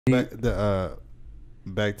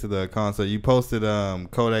Back to the concert. You posted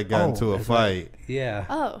Kodak got into a fight. Right. Yeah.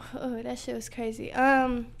 Oh, that shit was crazy.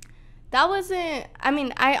 That wasn't. I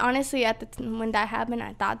mean, I honestly when that happened,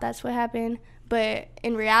 I thought that's what happened. But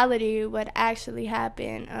in reality, what actually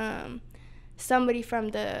happened, somebody from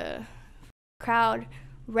the crowd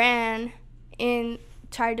ran and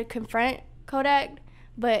tried to confront Kodak,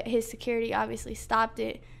 but his security obviously stopped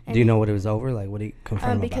it. Do you know what it was over? Like, what he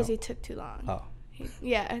confronted because about? he took too long. Oh.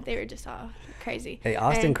 Yeah, they were just all crazy. Hey,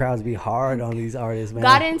 Austin crowds be hard on these artists, man.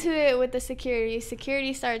 Got into it with the security.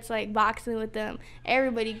 Security starts like boxing with them.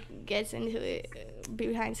 Everybody gets into it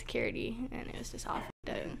behind security, and it was just all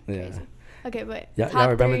crazy. Yeah. Okay, but y'all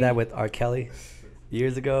remember that with R. Kelly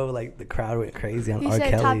years ago? Like the crowd went crazy on R. Kelly.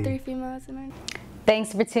 You said top 3 females in our.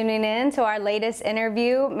 Thanks for tuning in to our latest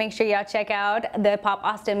interview. Make sure y'all check out the Pop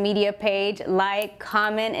Austin Media page, like,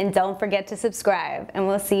 comment, and don't forget to subscribe. And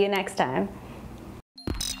we'll see you next time.